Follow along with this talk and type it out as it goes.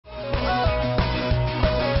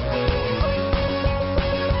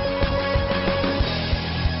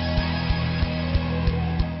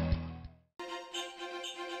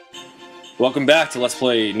Welcome back to Let's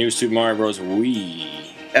Play New Super Mario Bros. Wii.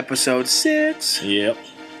 Episode 6. Yep.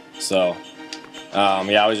 So,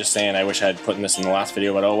 yeah, I was just saying I wish I had put this in the last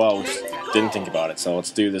video, but oh well, we just didn't think about it. So let's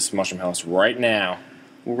do this Mushroom House right now.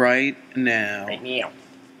 Right now. Right now.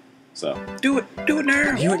 So. Do it. Do it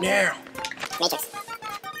now. Do it now. Matrix.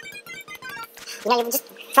 You know, you just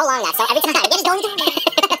prolong that, so every time, you just don't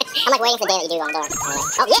I'm like waiting for the day that you do on door.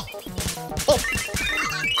 Oh, yeah! Dude.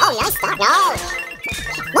 Oh, nice stop. No!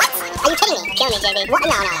 What? Are you kidding me? Kill me, JB. What? No.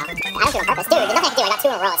 I don't do it on purpose. Dude, there's nothing to do. I got 2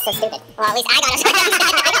 in a row. It's so stupid. Well, at least I got it.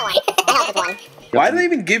 I got one. I helped with one. Why do they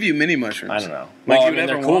even give you mini mushrooms? I don't know. Like, Well, you I mean,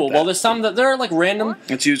 never they're cool. want that. Well, there's some that they're like random.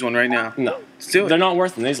 Let's use one right now. No. Let's do it. They're not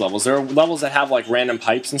worth in these levels. There are levels that have like random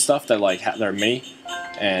pipes and stuff that like they're mini.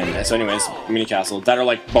 And so anyways, mini castle that are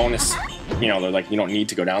like bonus. You know, they're like you don't need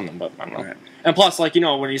to go down them, but I don't know. Right. And plus, like you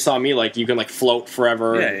know, when you saw me, like you can like float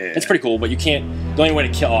forever. Yeah. It's pretty cool, but you can't. The only way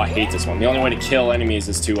to kill. Oh, I hate this one. The only way to kill enemies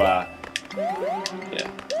is to. Do it.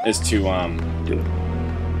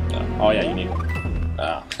 Oh yeah, you need one.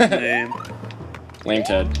 Lame. Lame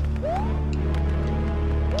Ted.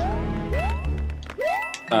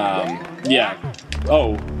 Yeah.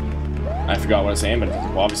 Oh, I forgot what I was saying, but it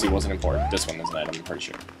obviously wasn't important. This one is an item, I'm pretty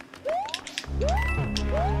sure.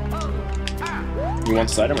 You want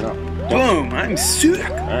this item or not? Boom! I'm sick!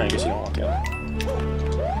 Alright, I guess you don't want the other.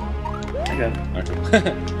 I got it.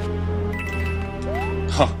 Okay.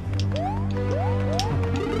 Huh.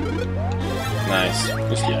 Nice.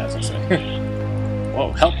 Just, yeah, as I say.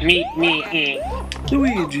 Whoa, help me.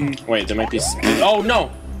 Luigi. Wait, there might be. Oh no!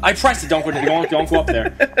 I pressed it. Don't go up there.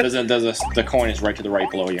 The coin is right to the right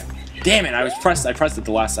below you. Damn it! I pressed it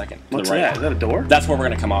the last second. To What's the right. that? Is that a door? That's where we're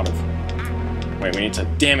gonna come out of. Wait, we need to.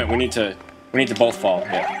 Damn it! We need to both fall.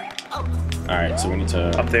 Yeah. All right, so we need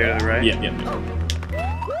to. Up there to the right? Yeah.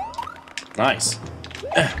 Nice.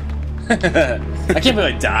 I can't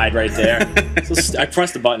believe I died right there. I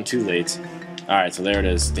pressed the button too late. All right, so there it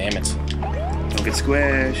is. Damn it. Don't get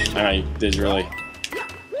squished. I know, there's really...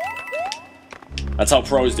 That's how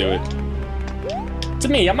pros do it. To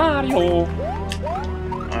me, I'm Mario.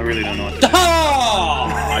 I really don't know what to do.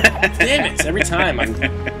 Oh! Damn it, every time. I'm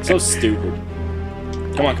so stupid.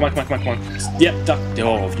 Come on. Yep, duck.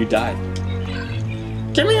 Oh, if you died.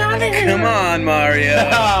 Get me out of here! Come on, Mario.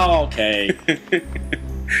 Oh, okay.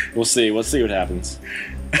 We'll see what happens.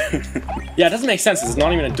 Yeah, it doesn't make sense. It's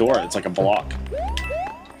not even a door. It's like a block.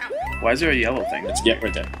 Why is there a yellow thing? Let's get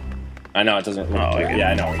right there. I know, it doesn't look Oh, good. okay.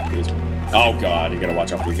 Yeah, I know. Oh, God, you gotta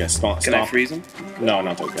watch out for these guys. Stop. Can I freeze them? No,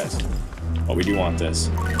 not those guys. But we do want this.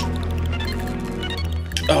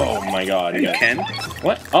 Oh, my God. You can?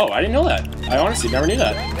 What? Oh, I didn't know that. I honestly never knew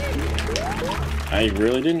that. I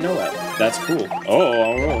really didn't know that. That's cool.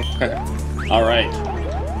 Oh. Alright.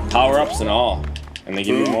 Power-ups and all. And they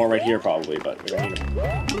give you more right here, probably, but we don't need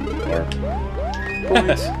them. Or...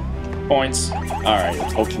 Points. Points. Alright,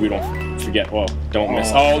 hopefully we don't forget. Whoa, don't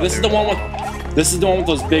miss. Oh, this is the one with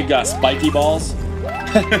those big spiky balls.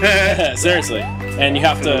 Seriously. And you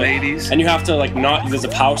have For to the ladies. and you have to like not there's a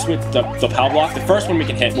power switch, the power block. The first one we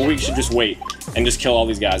can hit, but we should just wait and just kill all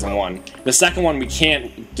these guys in one. The second one we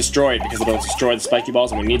can't destroy it because it'll destroy the spiky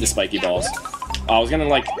balls and we need the spiky balls. I was gonna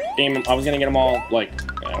like aim I was gonna get them all like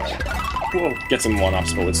Whoa. get some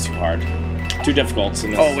one-ups, but it's too hard. Too difficult.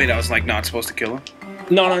 In this. Oh, wait, I was like not supposed to kill him?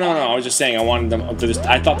 No. I was just saying I wanted them to just,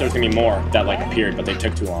 I thought there was gonna be more that like appeared, but they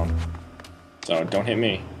took too long. So don't hit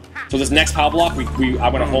me. So this next power block, I'm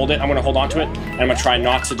gonna hold it. I'm gonna hold on to it, and I'm gonna try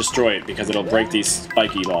not to destroy it because it'll break these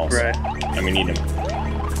spiky balls. Right. And we need them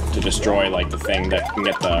to destroy like the thing that can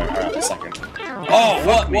get the second. Oh,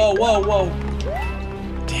 what? Whoa!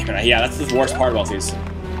 Damn it! Yeah, that's the worst part about these,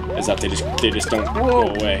 is that they just don't go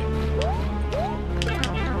away.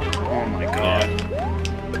 Oh my god.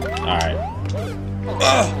 Yeah. All right.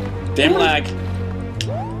 Ugh, damn lag.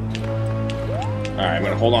 Alright, I'm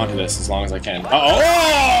gonna hold on to this as long as I can. Oh!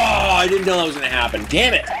 I didn't know that was gonna happen.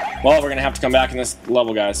 Damn it! Well, we're gonna have to come back in this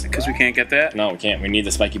level, guys. Because we can't get that? No, we can't. We need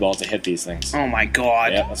the spiky balls to hit these things. Oh my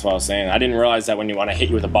god. Yeah, that's what I was saying. I didn't realize that when you want to hit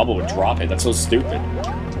you with a bubble, it would drop it. That's so stupid.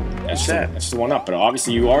 That's just the one up. But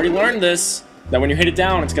obviously, you already learned this. That when you hit it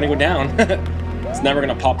down, it's gonna go down. It's never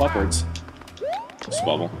gonna pop upwards. Just a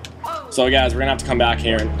bubble. So, guys, we're gonna have to come back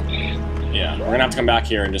here and... Yeah, we're gonna have to come back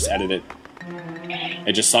here and just edit it.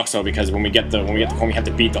 It just sucks though because when we get the coin, we have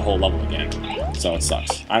to beat the whole level again. So it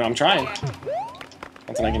sucks. I'm trying.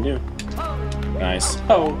 Nothing I can do. Nice.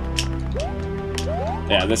 Oh.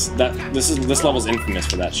 Yeah, this level's infamous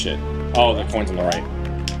for that shit. Oh, the coin's on the right.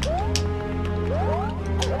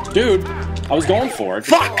 Dude, I was going for it.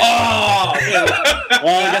 Fuck! Oh! Okay.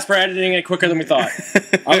 Well, I guess we're editing it quicker than we thought.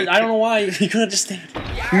 I don't know why. You could have just stayed.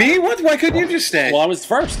 Me? What? Why couldn't you just stay? Well, I was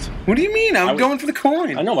first. What do you mean? I'm I was- going for the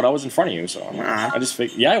coin. I know, but I was in front of you, so Nah. I just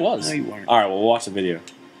figured. Yeah, I was. No, you weren't. All right, well, we'll watch the video,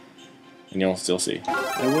 and you'll still see.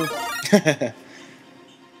 I will.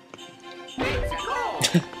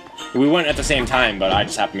 We went at the same time, but I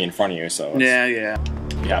just happened to be in front of you, so it's- Yeah.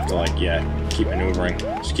 you have to like, keep maneuvering.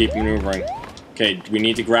 Just keep maneuvering. Okay, we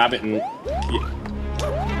need to grab it and.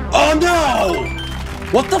 Oh no!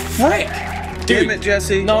 What the frick? Damn it,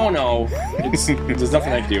 Jesse. No. There's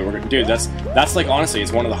nothing I can do. Dude, that's like honestly,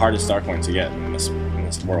 it's one of the hardest star coins to get in this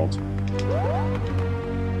world.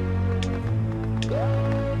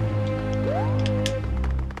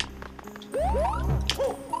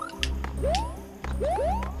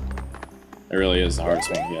 It really is the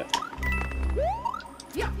hardest one to get.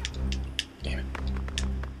 Damn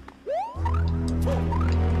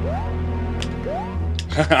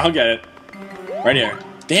it. I'll get it. Right here.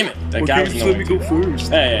 Damn it. That guy was just let me annoying. go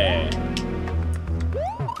first. Hey.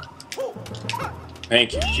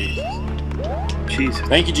 Thank you, Jesus. Jesus.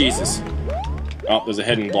 Thank you, Jesus. Oh, there's a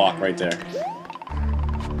hidden block right there.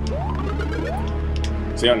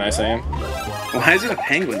 See how nice I am? Why is it a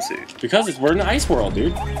penguin suit? Because we're in the ice world,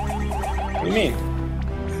 dude. What do you mean?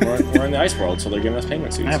 We're in the ice world, so they're giving us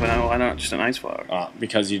penguin suits. Yeah, but why not just an ice flower?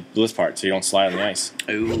 Because you this part, so you don't slide on the ice.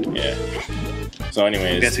 Ooh. Yeah. So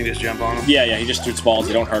anyways. I'm guessing just jump on them? Yeah, he just shoots balls.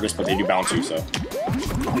 They don't hurt us, but they do bounce you, so.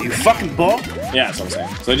 You fucking ball? Yeah, that's what I'm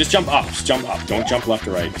saying. So just jump up. Just jump up. Don't jump left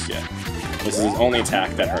or right just yet. This is his only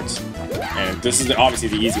attack that hurts. And this is obviously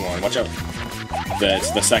the easy one. Watch out.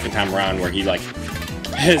 It's the second time around where he, like,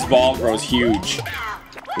 his ball grows huge.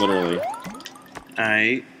 Literally.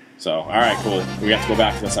 Aight. So, alright, cool. We have to go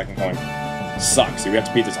back to the second coin. Sucks. We have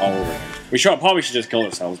to beat this all over again. We probably should just kill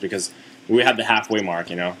ourselves because we had the halfway mark,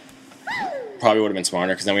 you know? Probably would have been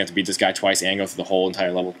smarter because then we have to beat this guy twice and go through the whole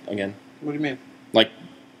entire level again. What do you mean? Like,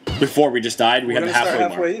 before we just died, we We're had the gonna halfway start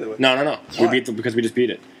mark. halfway either way. No. We Why? beat them because we just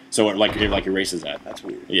beat it. So it like erases that. That's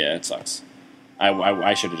weird. Yeah, it sucks. We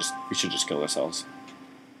should just kill ourselves.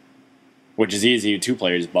 Which is easy. 2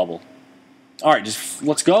 players bubble. All right, just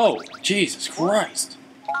let's go. Jesus Christ!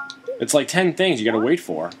 It's like 10 things you gotta wait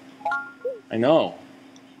for. I know.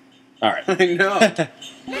 All right, I know.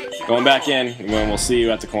 going back in, and then we'll see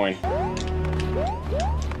you at the coin.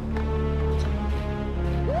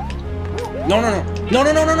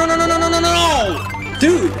 No,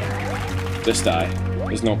 dude. Just die.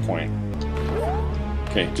 There's no point.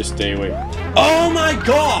 Okay, just stay away. Oh my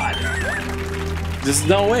god! There's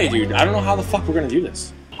no way, dude. I don't know how the fuck we're gonna do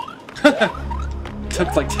this.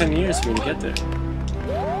 Took like 10 years for me to get there.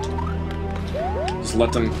 Just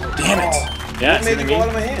let them. Damn it! Yeah, What see made what I it go mean? out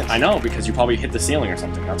of my hands? I know because you probably hit the ceiling or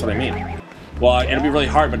something. That's what I mean. Well, it'll be really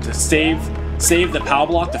hard, but to save the POW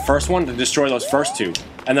block, the first one, to destroy those first 2,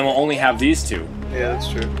 and then we'll only have these 2, Yeah, that's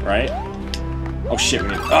true. right? Oh shit! We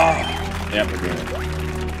need. Oh, yeah, we're doing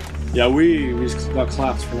it. Yeah, we just got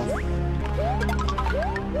clapped for nothing.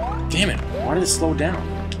 Damn it! Why did it slow down?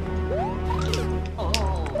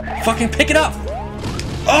 Fucking pick it up!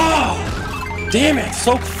 Oh! Damn it!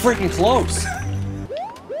 So freaking close.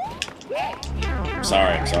 I'm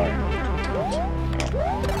sorry.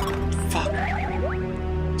 Fuck.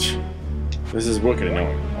 This is wicked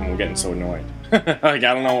annoying. I'm getting so annoyed. Like, I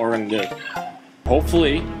don't know what we're gonna do.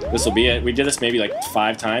 Hopefully, this will be it. We did this maybe like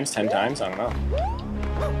 5 times, 10 times, I don't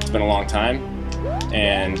know. It's been a long time,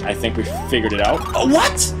 and I think we figured it out. Oh,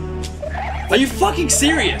 what? Are you fucking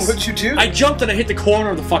serious? What'd you do? I jumped and I hit the corner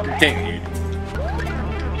of the fucking thing, dude.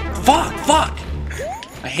 Fuck!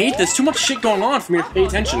 I hate this. Too much shit going on for me to pay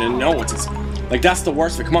attention and know what's like. That's the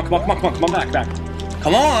worst of it. Come on, back.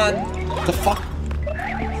 Come on! What the fuck?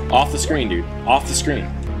 Off the screen, dude. Off the screen.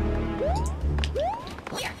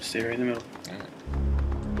 Stay right in the middle.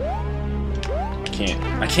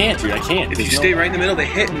 I can't, dude. I can't. If There's you no- stay right in the middle, they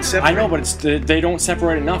hit and separate. I know, but it's they don't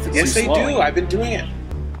separate enough. It's Yes, too they slow. do. I've been doing it.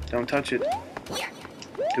 Don't touch it.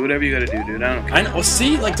 Do whatever you gotta do, dude. I don't care. I know.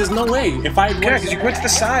 See, like, there's no way. If I Yeah, because you went to the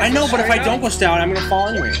side. I know, but if I Straight don't up. go down, I'm gonna fall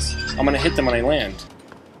anyways. I'm gonna hit them when I land.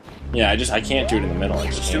 Yeah, I can't do it in the middle. I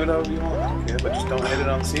just Just do can't. whatever you want. I don't care, but just don't hit it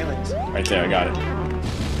on the ceilings. Right there, I got it.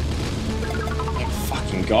 Thank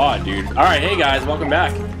fucking God, dude. Alright, hey guys, welcome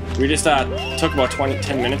back. We just took about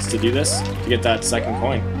 10 minutes to do this, to get that second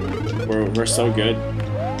coin. We're so good.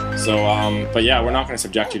 So, but yeah, we're not going to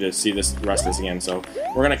subject you to see the rest of this again, so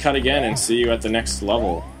we're going to cut again and see you at the next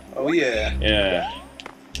level. Oh, yeah. Yeah.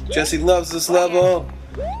 Jesse loves this level.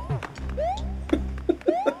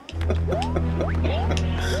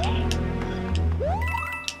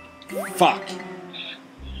 Fuck.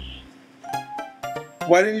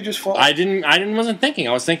 Why didn't you just fall? Wasn't thinking.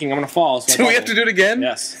 I was thinking I'm going to fall. So Do we have to do it again?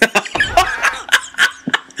 Yes.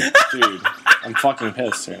 Dude. I'm fucking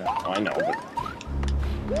pissed right now. Oh, I know, but...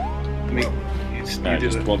 You do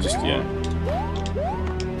it. We'll just, yeah.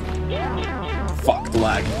 Fuck, the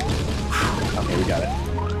lag. Okay, we got it.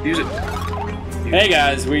 Use it. Hey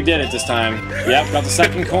guys, we did it this time. Yep, got the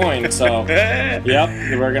second coin, so...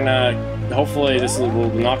 Yep, we're gonna... Hopefully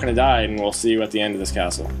we're not gonna die, and we'll see you at the end of this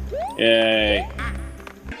castle. Yay.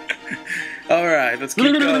 Alright, let's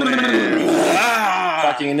keep going.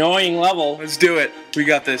 Fucking annoying level. Let's do it. We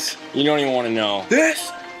got this. You don't even want to know.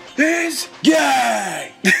 This is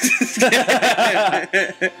gay!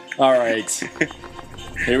 Alright.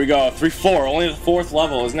 Here we go. 3-4. Only the 4th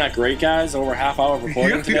level. Isn't that great, guys? Over half hour of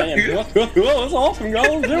recording today. And that's awesome, guys.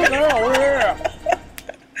 Let's do it now. Yeah.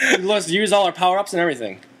 Let's use all our power-ups and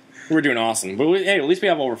everything. We're doing awesome. But hey, at least we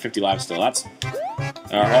have over 50 lives still. That's...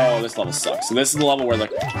 oh, this level sucks. So this is the level where the...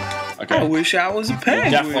 Okay. I wish I was a penguin.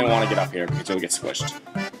 You definitely want to get up here because you'll get squished.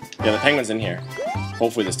 Yeah, the penguin's in here.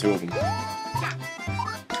 Hopefully there's 2 of them.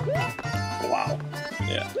 Wow.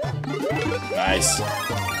 Yeah. Nice.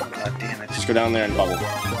 God damn it. Just go down there and bubble.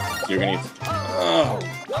 You're gonna get... Oh.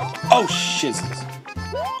 Oh, shiz.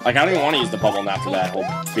 Like, I don't even want to use the bubble after that whole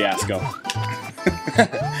fiasco.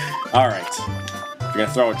 Alright. If you're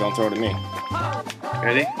gonna throw it, don't throw it at me.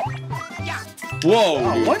 Ready? Whoa,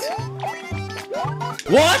 Oh, dude. what?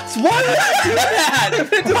 What? Why did I do that? I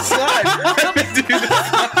meant to slide.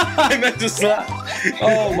 I meant to slide.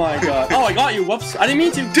 Oh my god. Oh, I got you. Whoops. I didn't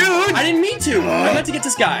mean to. Dude! I didn't mean to. I meant to get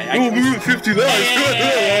this guy. Oh, we were 50 lives.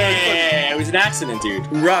 It was an accident, dude.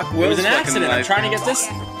 Rock It Will's was an fucking accident. I'm life. trying to get this.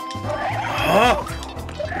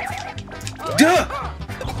 Duh!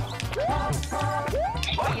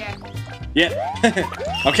 Yeah.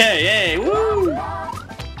 Okay, yay. Woo!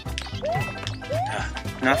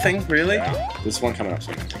 Nothing? Really? This one coming up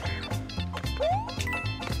soon.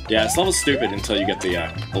 Yeah, this level's stupid until you get the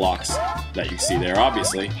blocks that you see there,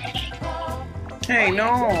 obviously. Hey,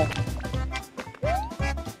 no!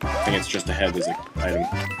 I think it's just ahead there's an item.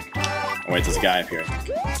 Oh wait, there's a guy up here, I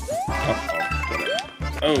think.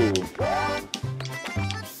 Oh.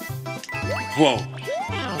 Whoa.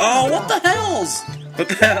 Oh, what the hells? What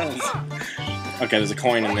the hell? Okay, there's a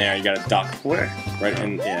coin in there, you gotta duck. Where? Right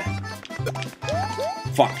in, yeah.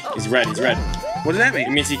 Fuck, he's red, he's red. What does that It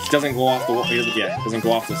mean? means he doesn't go off the wall. Yeah, doesn't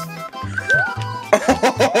go off this.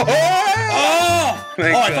 Oh! Oh,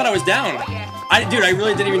 I thought I was down. Dude, I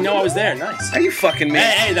really didn't even know I was there. Nice. Are you fucking me?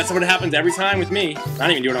 Hey, that's what happens every time with me. I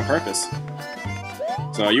don't even do it on purpose.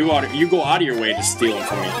 So you go out of your way to steal them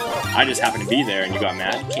from me. I just happen to be there and you got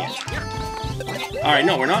mad. You can't. Alright,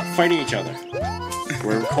 no, we're not fighting each other.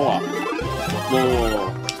 We're co-op.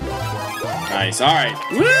 Whoa. Nice, alright.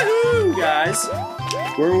 Woohoo, guys.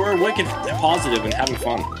 We're wicked positive and having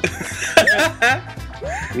fun.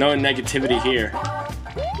 No negativity here.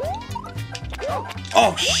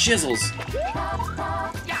 Oh, shizzles.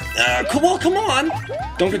 Come on.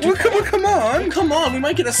 Don't get too... Come on! Come on, we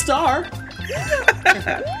might get a star.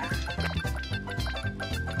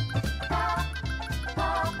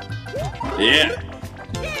 Yeah.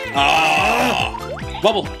 Ah!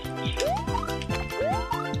 Bubble.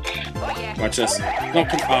 Watch this. No,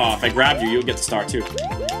 come. Oh, if I grab you, you'll get the star too.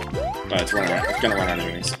 But it's running. It's gonna run out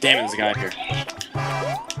anyways. Damn it, there's a guy up here.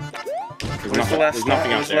 There's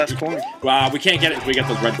nothing out there. Last coin? We can't get it if we get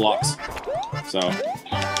those red blocks. So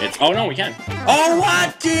it's. Oh no, we can. Oh,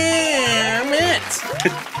 what? Damn it!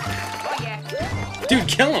 Dude,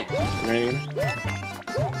 kill him.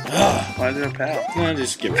 Why is there a pal? No,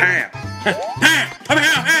 just give it. Pam!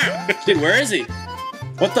 Dude, where is he?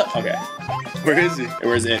 What the? Okay. Where is he?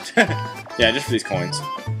 Where is it? Yeah, just for these coins. Oh,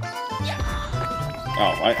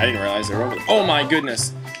 I didn't realize they were over there. Oh my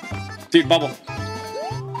goodness. Dude, bubble.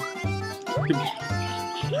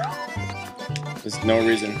 There's no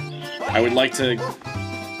reason. I would like to...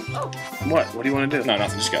 What? What do you want to do? No,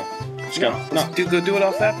 nothing. Just go. Just go. No. Go do it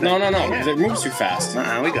off that thing. No, because it moves too fast.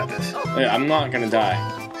 We got this. Yeah, I'm not gonna die.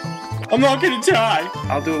 I'm not gonna die!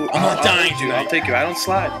 I'll do it. I'm not dying dude. tonight. I'll take you. I don't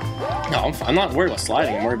slide. No, I'm not worried about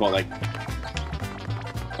sliding. I'm worried about, like...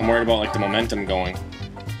 the momentum going.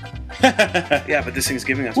 Yeah, but this thing's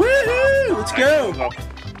giving us... Woohoo! Let's go!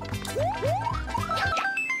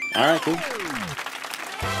 Alright, cool.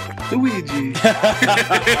 Luigi!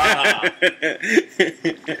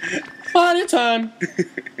 Party time!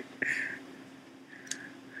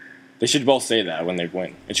 They should both say that when they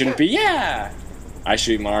win. It shouldn't be, yeah! I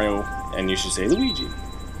should be Mario, and you should say Luigi.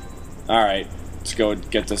 Alright, let's go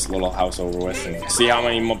get this little house over with and see how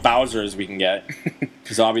many Bowsers we can get.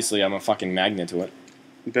 Because obviously I'm a fucking magnet to it.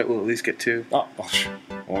 I bet we'll at least get 2. Oh, well,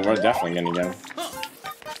 we're definitely gonna get them.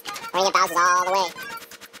 We're gonna get Bowsers all the way.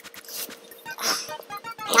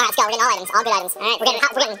 Alright, let's go. We're getting all items, all good items. Alright, we're getting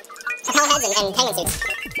propeller heads and penguin suits.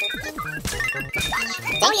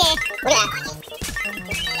 Oh yeah! Look at that.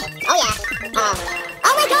 Oh yeah.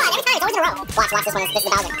 Oh my god! Every time it's always in a row. Watch this one. This is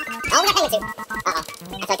the Bowser. Oh, we got penguin suit. Uh-oh.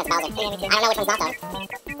 I feel like that's Bowser. I don't know which one's not though.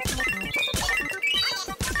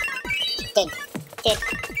 Dude.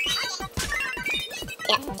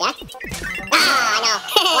 Yeah, Jack? Ah, I know.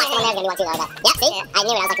 Watch, someone there's gonna be one too though. Yeah, see? I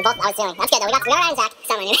knew it. I was like, I was feeling. That's good though. We got Iron Jack.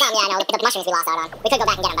 Some, yeah, I know. The mushrooms we lost out on. We could go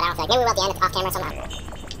back and get them, but I don't feel like. Maybe we will at the end off camera somehow.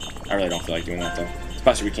 I really don't feel like doing that though.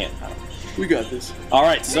 Especially we can't. We got this.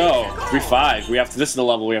 Alright, so 3-5. We have to. This is the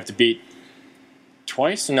level we have to beat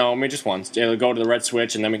twice? No, maybe just once. It'll go to the red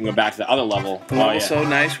switch and then we can go back to the other level. The level's so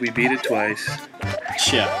nice, we beat it twice.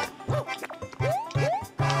 Yeah.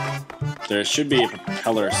 There should be a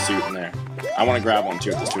propeller suit in there. I want to grab one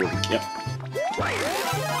too if there's two of them. Yep.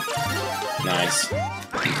 Nice.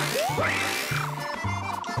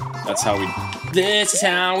 That's how we... This is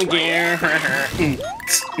how we get...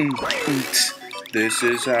 This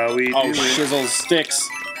is how we do it. Oh, shizzle sticks.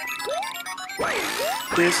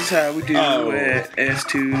 This is how we do it. It's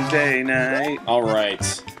Tuesday night.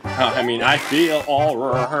 Alright. I mean, I feel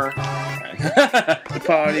alright. The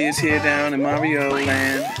party is here down in Mario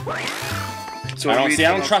Land. So I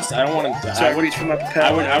don't trust. I don't want to. So I reach for my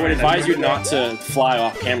propeller. I would advise you not to fly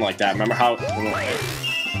off camera like that. Remember how?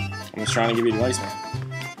 I'm just trying to give you advice, man.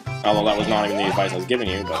 Although that was not even the advice I was giving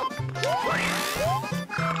you, but.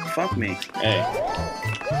 Fuck me. Hey,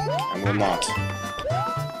 I will not.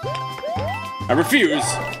 I refuse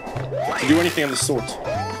to do anything of the sort.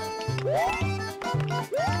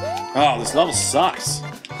 Oh, this level sucks.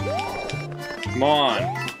 Come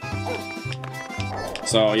on.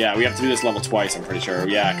 So yeah, we have to do this level twice. I'm pretty sure.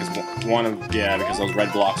 Yeah, because because those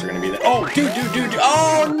red blocks are gonna be there. Oh, dude.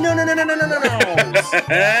 Oh no. Damn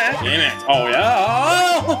it. Oh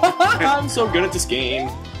yeah. Oh, I'm so good at this game.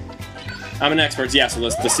 I'm an expert. Yeah. So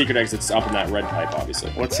the secret exit's up in that red pipe,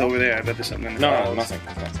 obviously. What's over there? I bet there's something in the No, nothing.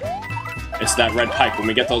 It's that red pipe. When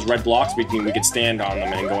we get those red blocks, we can stand on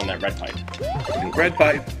them and go in that red pipe. Red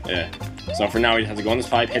pipe. Yeah. So for now, we have to go in this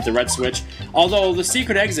pipe, hit the red switch. Although the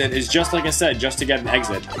secret exit is just like I said, just to get an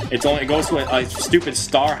exit. It goes to a stupid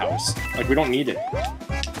star house. Like we don't need it.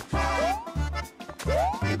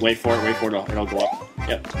 Wait for it. It'll go up.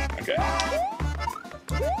 Yep. Okay.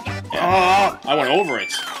 Yeah. I went over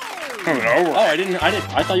it. Oh, I didn't.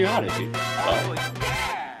 I thought you had it, dude. Oh.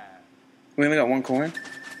 We only got one coin.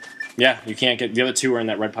 Yeah, you can't get the other two are in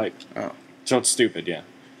that red pipe. Oh. So it's stupid. Yeah.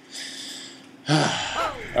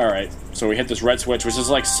 Alright, so we hit this red switch, which is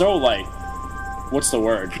like so like... What's the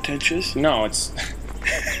word? Pretentious? No, it's...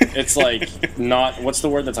 It's like not... What's the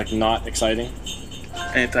word that's like not exciting?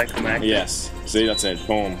 Anticlimactic. Yes. See, that's it.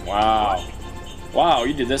 Boom. Wow. Wow,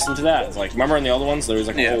 you did this into that. It's like, remember in the other ones, there was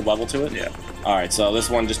like a whole level to it? Yeah. Alright, so this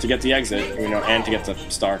one, just to get the exit, and to get the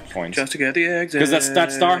star coins. Just to get the exit. Because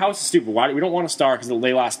that star house is stupid. We don't want a star because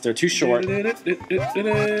they're too short.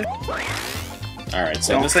 Alright,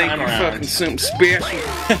 so this time around...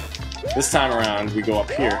 This time around, we go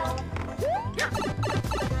up here.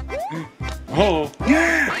 Oh!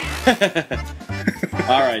 Yeah!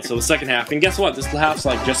 Alright, so the second half. And guess what? This half's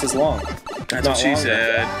like just as long. That's what she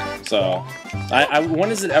said. So, when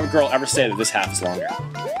does a girl ever say that this half is longer?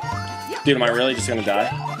 Dude, am I really just gonna die?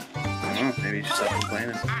 I don't know. Maybe you just stop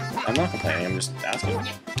complaining. I'm not complaining. I'm just asking.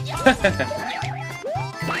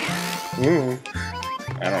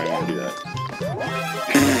 I don't even want to do that.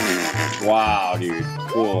 Wow, dude.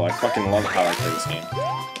 Cool. I fucking love how I play this game.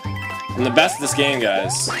 I'm the best at this game,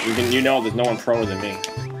 guys. You know there's no one pro than me.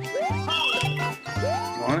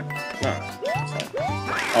 Want it? No.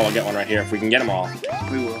 Oh, I'll get one right here if we can get them all.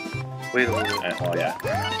 We will. Wait a little bit. Oh, yeah.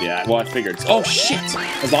 Yeah, well, I figured. Oh, shit!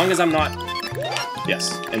 As long as I'm not...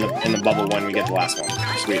 Yes, in the bubble when we get the last one.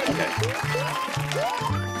 Sweet, okay.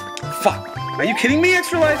 Fuck! Are you kidding me,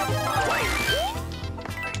 Extra Life?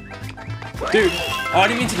 Dude, oh, I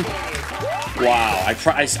didn't mean to do... Wow, I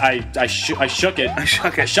shook it. I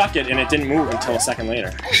shook it, and it didn't move until a second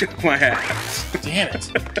later. I shook my ass. Damn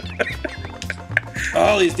it.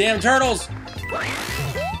 Oh, these damn turtles!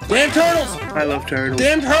 Damn turtles! I love turtles.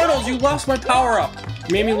 Damn turtles! You lost my power-up!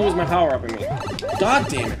 You made me lose my power-up in me. God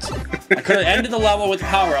damn it. I could have ended the level with the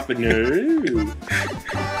power-up, but no.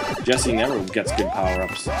 Jesse never gets good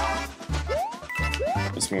power-ups.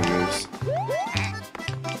 This one moves.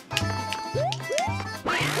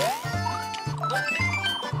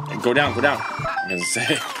 Go down. I was gonna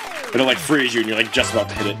say. It'll like freeze you and you're like just about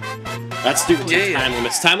to hit it. That's stupid. Time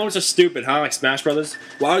limits. Time limits are stupid, huh? Like Smash Brothers.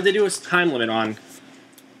 Why would they do a time limit on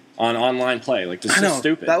online play? Like this is so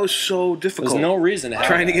stupid. That was so difficult. There's no reason to have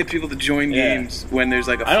trying to get people to join games when there's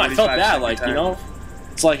like a 45 I know. I felt bad. second Like time. you know,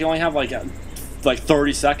 it's like you only have like like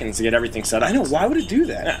 30 seconds to get everything set up. I know. Why would it do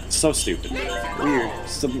that? Yeah, it's so stupid. Weird.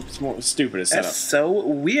 It's more stupid as setup. That's so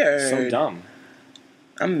weird. So dumb.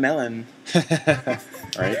 I'm melon.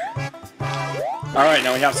 Right? Alright,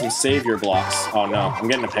 now we have some savior blocks. Oh no, I'm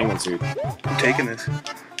getting a penguin suit. I'm taking this.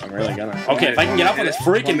 I'm really gonna. Okay, if I can get up on this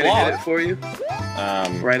freaking Want me to hit it block. for you?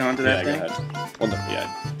 Right onto that Yeah, thing? go ahead. Well, no, yeah.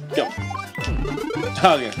 Go.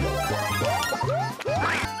 Oh, yeah.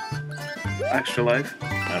 Extra life. I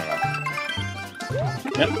don't know.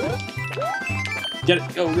 Yep. Get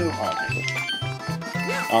it. Go, go. Oh, okay,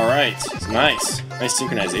 cool. Alright. Nice. Nice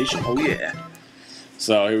synchronization. Oh, yeah.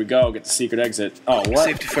 So, here we go. Get the secret exit. Oh, what?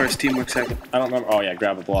 Safety first, teamwork second. I don't remember. Oh, yeah.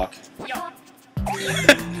 Grab a block.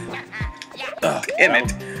 Damn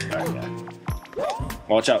it. Alright, yeah.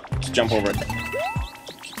 Watch out. Just jump over it.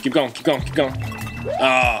 Keep going. Keep going. Keep going.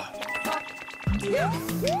 Ah.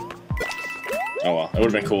 Oh well, it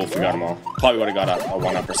would have been cool if we got them all. Probably would have got a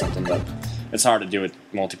 1-up or something, but it's hard to do with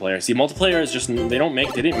multiplayer. See, multiplayer is just, they didn't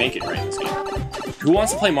make it right in this game. Who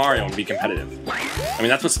wants to play Mario and be competitive? I mean,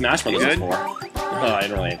 that's what Smash Brothers is for. I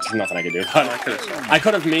didn't really, there's nothing I could do. But I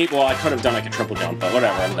could have done like a triple jump, but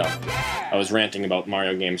whatever, I'm done. I was ranting about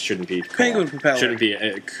Mario games shouldn't be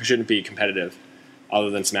shouldn't be competitive. Other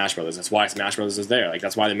than Smash Brothers. That's why Smash Brothers is there. Like,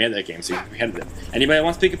 that's why they made that game, so you can be competitive. Anybody that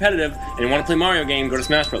wants to be competitive and you want to play Mario game, go to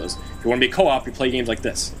Smash Brothers. If you want to be co-op, you play games like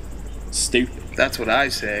this. Stupid. That's what I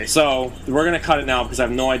say. So, we're going to cut it now because I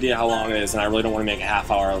have no idea how long it is, and I really don't want to make a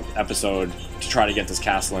half-hour episode to try to get this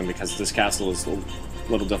castle in, because this castle is a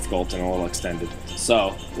little difficult and a little extended.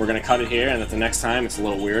 So, we're going to cut it here, and at the next time, it's a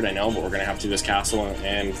little weird, I know, but we're going to have to do this castle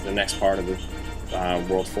and the next part of the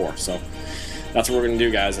World 4. So, that's what we're going to do,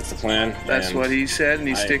 guys. That's the plan. That's what he said, and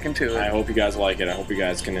he's sticking to it. I hope you guys like it. I hope you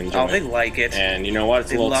guys can enjoy it. Oh, they like it. And you know what?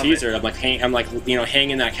 It's a little teaser. I'm like, hanging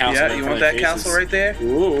that castle. Yeah, you want that castle right there?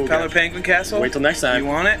 Ooh. Color Penguin Castle? Wait till next time. You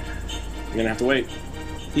want it? I'm going to have to wait.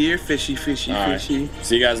 Here, fishy, fishy, All right. fishy.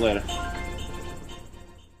 See you guys later.